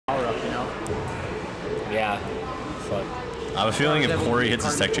Yeah. Fuck. I have a feeling if Corey hits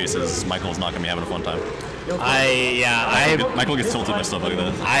his tech chases, Michael's not gonna be having a fun time. Michael gets tilted by stuff like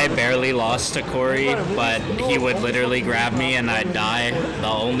that. I barely lost to Corey, but he would literally grab me and I'd die. The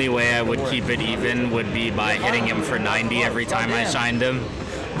only way I would keep it even would be by hitting him for 90 every time I shined him.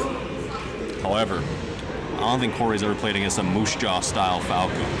 However, I don't think Corey's ever played against a moose jaw style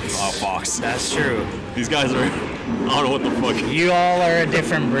Falcon fox. That's true. These guys are, I don't know what the fuck. You all are a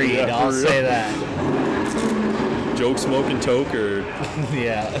different breed, Yeah, I'll say that. Joke, smoke, and toke are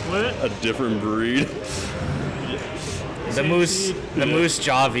yeah. a different breed. The moose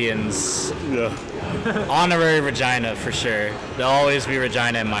Javians. Yeah. Honorary Regina for sure. There'll always be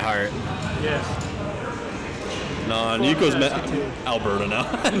Regina in my heart. Yes. Nah, Nico's Alberta now.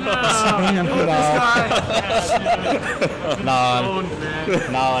 Nah,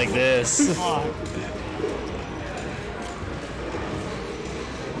 not like this.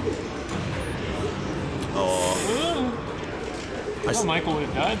 Oh, Michael would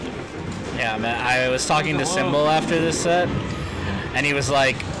have died. Yeah, man. I was talking to Symbol after this set, and he was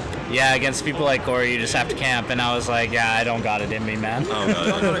like, "Yeah, against people like Corey, you just have to camp." And I was like, "Yeah, I don't got it in me, man." Oh, you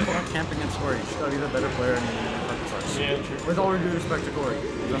don't gotta camp against Corey. You just gotta be the better player and fucking sucks. Yeah, true. With all due respect to Corey,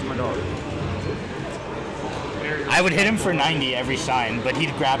 that's my dog. I would hit him for 90 every shine, but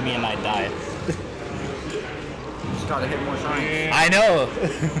he'd grab me and I'd die. You just gotta hit more shines. I know.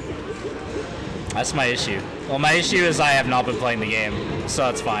 That's my issue. Well, my issue is I have not been playing the game, so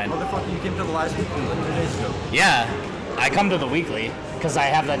it's fine. Motherfucker, you came to the last weekly like 2 days ago. Yeah, I come to the weekly because I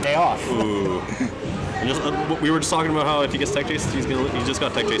have that day off. Ooh. And just, we were just talking about how if he gets tech chased, he just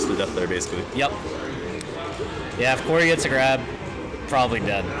got tech chased to death there, basically. Yep. Yeah, if Corey gets a grab, probably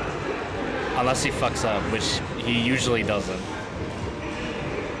dead. Unless he fucks up, which he usually doesn't.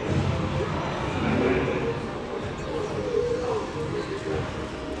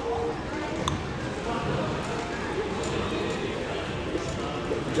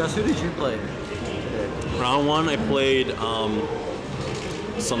 Just who did you play? Round one, I played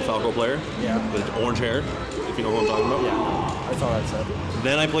some Falco player with orange hair, if you know who I'm talking about. Yeah, I saw that set.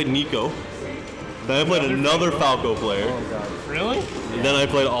 Then I played Nico. Then I played another Falco player. Oh god. Really? And then I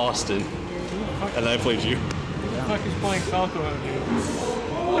played Austin. And then I played you. Who the fuck is playing Falcon on you?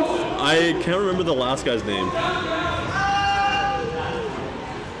 I can't remember the last guy's name.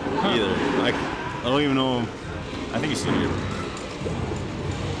 Either. I don't even know him. I think he's still here.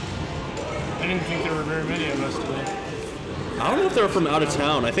 I didn't think there were very many of us today. I don't know if they're from out of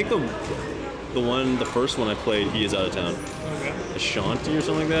town. I think the first one I played, he is out of town. Okay. Ashanti or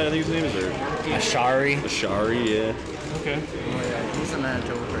something like that, I think his name is, or Ashari. Ashari, yeah. Okay. Oh yeah, he's a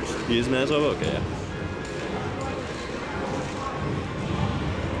Manitoba person. He is Manitoba? Okay, yeah.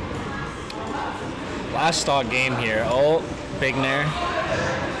 Last stock game here. Oh, big Nair.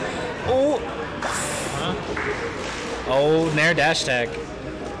 Oh. Huh? Oh, Nair dash tech.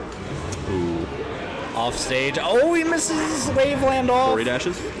 Ooh. Off stage. Oh, he misses his waveland off. Corey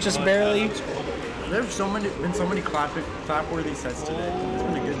dashes? Just barely. There have been so many clap-worthy sets today. It's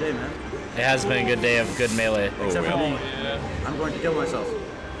been a good day, man. It has been a good day of good melee. Except for me. I'm going to kill myself.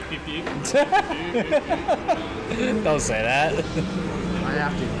 Beep, beep. Don't say that. I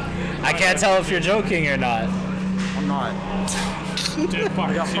have to. I can't tell if you're joking or not. I'm not. Dude,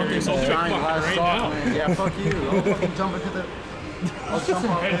 I got fucking serious. I'll giant last right stock, now. man. Yeah, fuck you. I'll fucking jump into the... I'll jump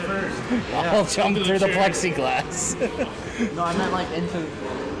off it first. I'll jump through the plexiglass. No, I meant like into...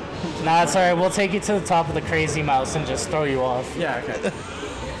 Nah, it's alright. We'll take you to the top of the crazy mouse and just throw you off. Yeah, okay. But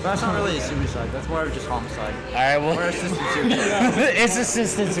that's not really a suicide. That's more of just homicide. Alright, well... Or assisted suicide. It's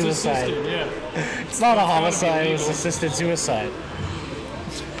assisted suicide. Assisted, yeah. It's not a homicide, it's assisted suicide.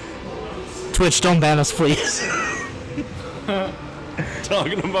 Twitch, don't ban us, please.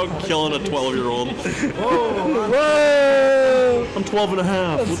 Talking about killing a 12-year-old. Whoa! I'm 12 and a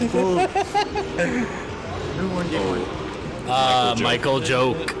half. What the fuck? Who won game one? Michael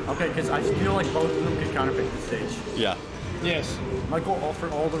J0ke. Okay, because I feel like both of them could counterpick the stage. Yeah. Yes. Michael all for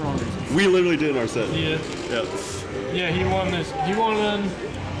all the wrong reasons. We literally did in our set. Yeah. Yeah. Yeah, he won this. He won on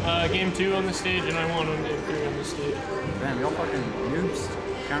game 2 on the stage, and I won on game 3 on the stage. Damn, y'all fucking noobs.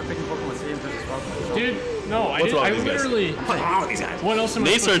 Counterpicking Pokemon Stadium versus Falcon. Dude, no, I What's did. wrong I with these guys? literally. What's wrong with these guys? What else am I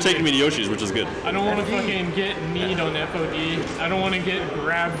Nate started supposed to taking me to Yoshi's, which is good. I don't want to FD. fucking get kneed on FOD. I don't want to get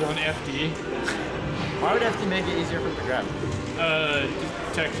grabbed on FD. Why would FT make it easier for him to grab?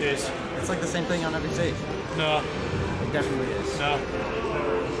 Tech chase. It's like the same thing on every stage. No, It definitely is. no.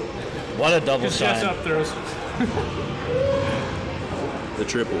 What a double Just chest shine. up throws. The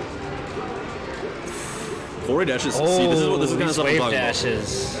triple. Corey dashes. Oh, See, this is kind of these stuff I'm wave talking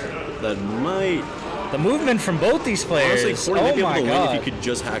dashes. about. That might The movement from both these players. Honestly, Corey might Oh be able my to win god. if he could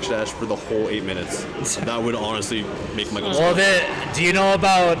just hack dash for the whole 8 minutes. That would honestly make Michael. Well, do you know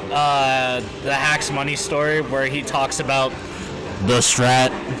about the Hacks Money story where he talks about the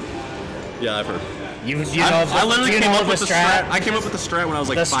strat? Yeah, I've heard. You know, I literally came up with the the strat. I came up with the strat when I was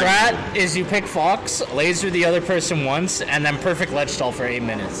like The 5. strat is you pick Fox, laser the other person once, and then perfect ledge stall for 8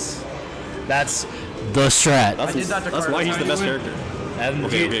 minutes. That's the strat. That's why he's the best character. And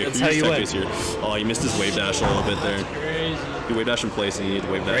Okay, that's who how you win. Here. Oh, he missed his wave dash a little bit there. Crazy. He wave dash in place, and he needed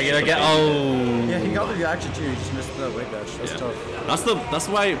to wave dash. Regular get. Oh. Yeah, he got the reaction too. He just missed the wave dash. That's tough. That's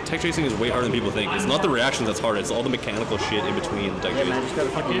why tech chasing is way harder than people think. It's not the reactions that's hard. It's all the mechanical shit in between the tech Yeah, chasing. man, just gotta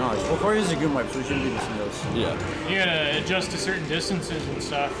fucking knowledge. Well, Corey is a goon wipe, so we shouldn't be missing those. Yeah. You gotta adjust to certain distances and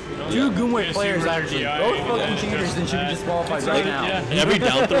stuff. You know? Two goon wipe Yeah, players see where actually. your Both DI fucking is, cheaters, then should be disqualified right now. Yeah. Every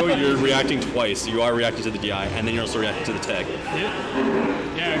down throw, you're reacting twice. You are reacting to the DI, and then you're also reacting to the tech.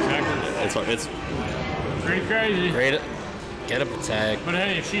 Yeah, exactly. It's hard. It's Pretty crazy. Great. Get up attack. But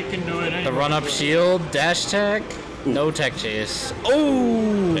hey, if she can do it, The run up shield, dash tech, no tech chase.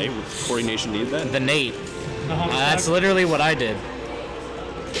 Oh! hey, Corey Nation needed that. The Nate. That's literally what I did.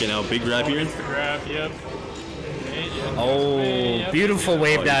 Okay, now big grab here. The grab, yep. Oh, beautiful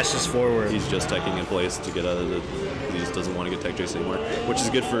wave dashes forward. He's just teching in place to get out of the. He just doesn't want to get tech chase anymore, which is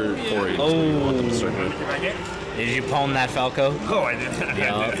good for Corey. Oh. You want them to start with. Did you palm that Falco? Oh, I did.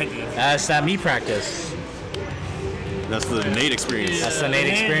 Yeah. That's that me practice. That's the Nate experience. That's the Nate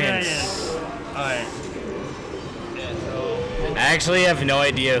experience. Alright. I actually have no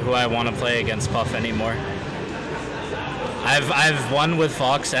idea who I want to play against Puff anymore. I've won with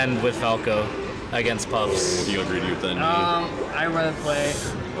Fox and with Falco against Puffs. You agree with that? I'd rather play.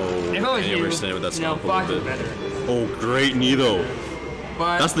 Oh, If I was yeah, you, we're staying with that you know, stomp a Fox little is bit. better. Oh, great knee though.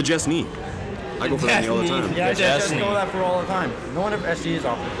 But That's the Jess knee. I go for that knee all the time. Yeah, just Destiny. go that for all the time. No one of SD is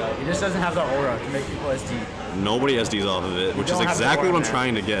off of that. He just doesn't have that aura to make people SD. Nobody SDs off of it, which is don't have exactly the what I'm aura,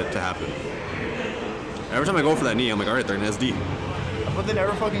 trying to get to happen. Every time I go for that knee, I'm like, all right, they're gonna SD. But they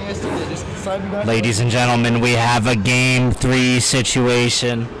never fucking SD. They just decide to back. Ladies and gentlemen, we have a game 3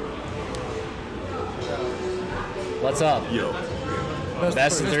 situation. What's up? Yo,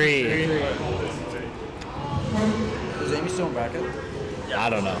 Best of 3. Is Amy still in bracket? I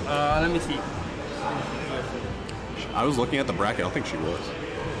don't know. let me see. I was looking at the bracket. I don't think she was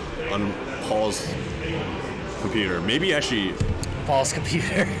on Paul's computer. Maybe actually. Paul's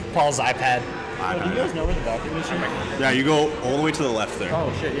computer. Paul's iPad. Do you guys know where the bathroom is? Yeah, you go all the way to the left there.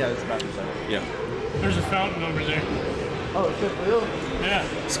 Oh shit, yeah, that's the bathroom side. Yeah. There's a fountain over there. Oh shit, for real?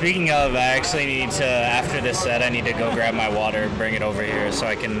 Yeah. Speaking of, I actually need to, after this set, I need to go grab my water and bring it over here so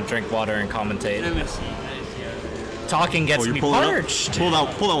I can drink water and commentate. Let me see. Talking gets me pulling parched. it up.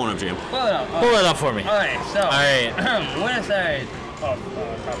 Pull that one up, James. Pull it up. Pull it up for me. Alright, so. Alright. When I started. Top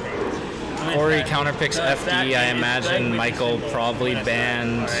eight. Corey counterpicks FD, I imagine. Michael probably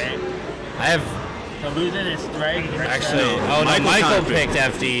banned. I have The loser is right. actually. No, Oh no, Michael Michael counterpicked. picked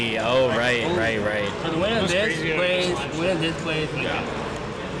FD. Oh right. So the winner of this crazy. plays.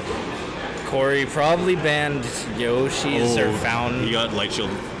 Corey probably banned Yoshi's or found. He got light shield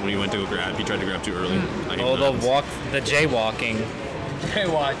when he went to go grab. He tried to grab too early. I hate Oh, that. the jaywalking.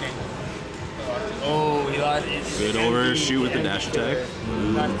 Jaywalking. Oh, he lost his. Good overshoot with the dash attack.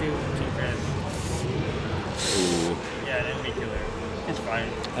 Not too fast. Ooh. Yeah, that'd be killer. It's fine.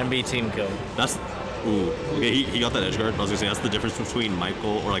 MB team kill. That's ooh. Okay, he got that edge guard. I was gonna say that's the difference between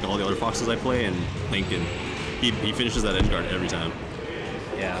Michael or like all the other foxes I play and Lincoln. He finishes that edge guard every time.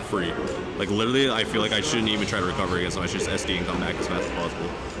 Yeah. Free. Like literally, I feel like I shouldn't even try to recover against him. I should just SD and come back as fast as possible.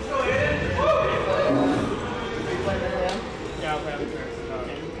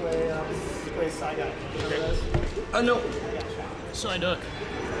 Oh no. Side duck.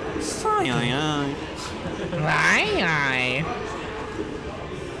 Aye.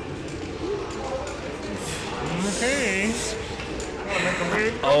 Okay.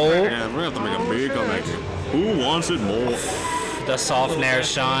 Oh, Yeah, we're gonna have to make a big comeback here. Who wants it more? the soft nair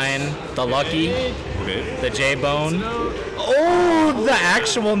shine, the lucky, Okay. the J-bone. Oh, the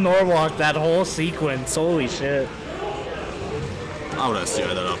actual Norwalk, that whole sequence. Holy shit. I would have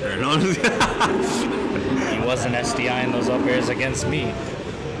SDI that up there. He wasn't SDI in those up airs against me.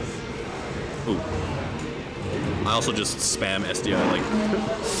 Ooh. I also just spam SDI like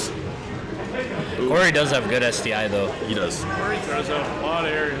Corey does have good SDI though. he does. Corey throws out a lot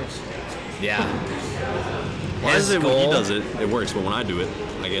of aerials. Yeah. Why is His it when he goal- does it, it works, but when I do it,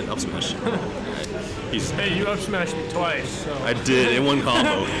 I get up smash. He's Hey, you up smashed me twice, so I did in one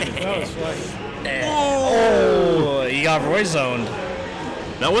combo. that was fun. Oh, he got Roy zoned.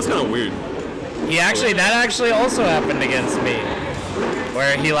 That was kind of weird. That actually also happened against me.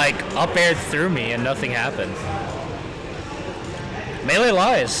 where he like up aired through me and nothing happened. Melee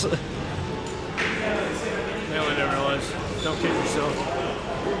lies. Melee never lies. Don't kid yourself.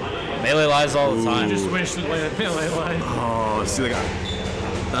 Melee lies all the time. Just wish that Melee lied. Oh, see, like,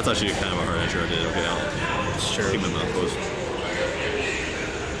 that's actually kind of a hard edge guard did. Okay, I'll It's true. keep my mouth closed.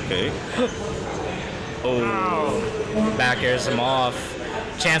 Okay. Oh. Back airs him off.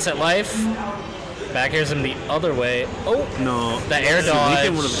 Chance at life. Back airs him the other way. Oh. No. The air dodge.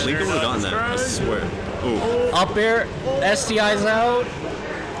 Lincoln would have gotten that, I swear. Ooh. Up air. STI's out.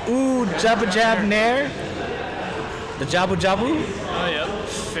 Ooh, jabba jab nair. The jabu jabu. Oh, yeah.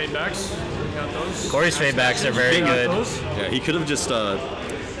 Fade backs. Got those. Corey's fade backs are very good. Yeah, he could have just,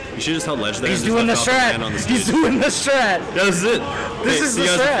 he should have just held ledge there. He's doing the strat. He's doing the strat. Yeah, this is it. This is the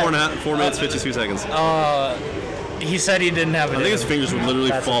strat. 4 minutes, 52 seconds. He said he didn't have it. I think his fingers would literally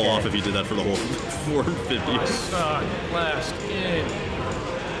That's fall okay. off if he did that for the whole 450. Last game.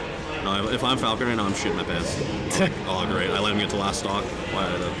 No, if I'm Falcon right now, I'm shitting my pants. Oh, great. I let him get to last stock.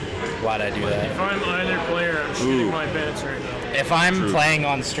 Why'd I do that? If I'm either player, I'm shitting my pants right now. If I'm playing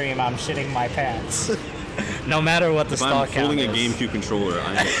on stream, I'm shitting my pants. No matter what the stock count is. If I'm count holding a is. GameCube controller,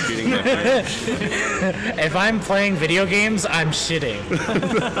 I'm shitting my pants. If I'm playing video games, I'm shitting.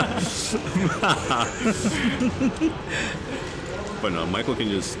 But no, Michael can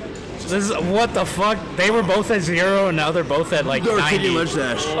just This is, what the fuck? They were both at 0 and now they're both at like 90. ledge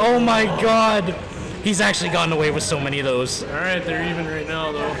dash. Oh my god. He's actually gotten away with so many of those. Alright, they're even right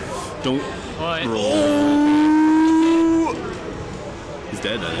now, though. Don't But roll. He's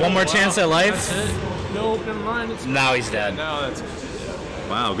dead. One more chance at life. that's it. Nope, never mind. It's Now he's dead. now that's it.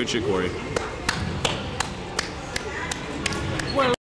 Wow, good shit, Corey.